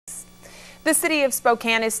The city of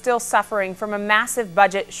Spokane is still suffering from a massive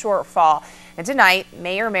budget shortfall. And tonight,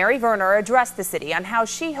 Mayor Mary Verner addressed the city on how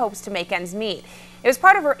she hopes to make ends meet. It was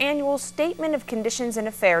part of her annual Statement of Conditions and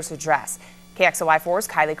Affairs address. KXLY4's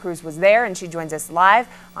Kylee Cruz was there, and she joins us live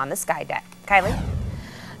on the Sky Deck. Kylee?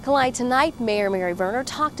 Kylee, tonight Mayor Mary Verner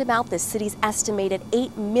talked about the city's estimated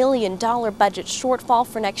 $8 million budget shortfall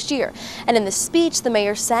for next year. And in the speech, the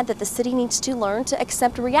mayor said that the city needs to learn to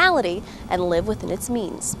accept reality and live within its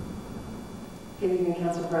means. Good evening,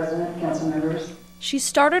 Council President, Council members. She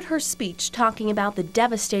started her speech talking about the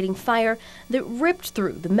devastating fire that ripped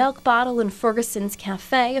through the milk bottle in Ferguson's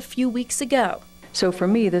Cafe a few weeks ago. So for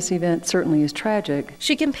me, this event certainly is tragic.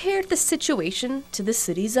 She compared the situation to the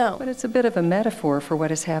city's own. But it's a bit of a metaphor for what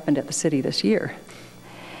has happened at the city this year.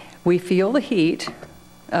 We feel the heat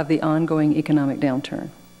of the ongoing economic downturn,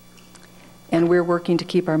 and we're working to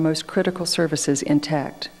keep our most critical services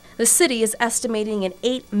intact. The city is estimating an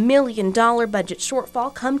 $8 million budget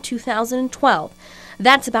shortfall come 2012.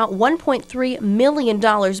 That's about $1.3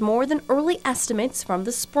 million more than early estimates from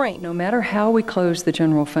the spring. No matter how we close the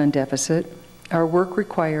general fund deficit, our work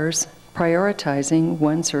requires prioritizing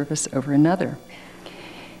one service over another.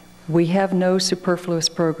 We have no superfluous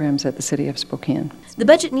programs at the City of Spokane. The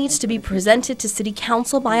budget needs to be presented to City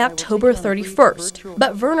Council by October 31st,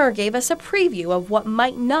 but Verner gave us a preview of what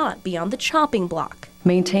might not be on the chopping block.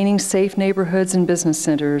 Maintaining safe neighborhoods and business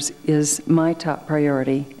centers is my top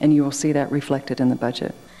priority, and you will see that reflected in the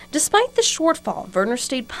budget. Despite the shortfall, Verner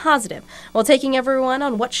stayed positive while taking everyone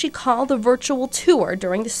on what she called a virtual tour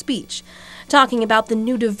during the speech, talking about the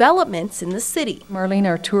new developments in the city. Marlene,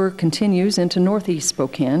 our tour continues into Northeast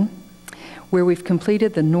Spokane, where we've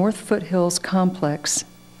completed the North Foothills Complex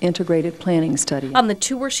integrated planning study. On the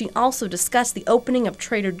tour, she also discussed the opening of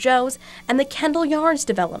Trader Joe's and the Kendall Yards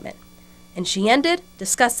development. And she ended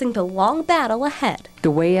discussing the long battle ahead. The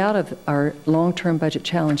way out of our long-term budget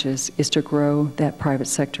challenges is to grow that private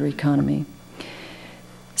sector economy.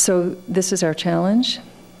 So this is our challenge.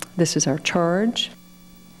 This is our charge.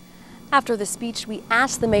 After the speech, we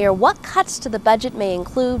asked the mayor what cuts to the budget may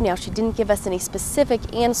include. Now, she didn't give us any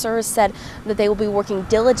specific answers, said that they will be working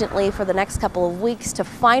diligently for the next couple of weeks to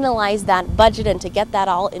finalize that budget and to get that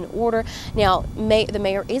all in order. Now, the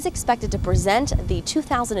mayor is expected to present the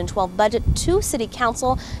 2012 budget to City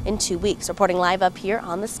Council in 2 weeks. Reporting live up here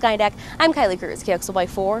on the Sky Deck, I'm Kylee Cruz,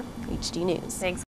 KXLY4 HD News. Thanks.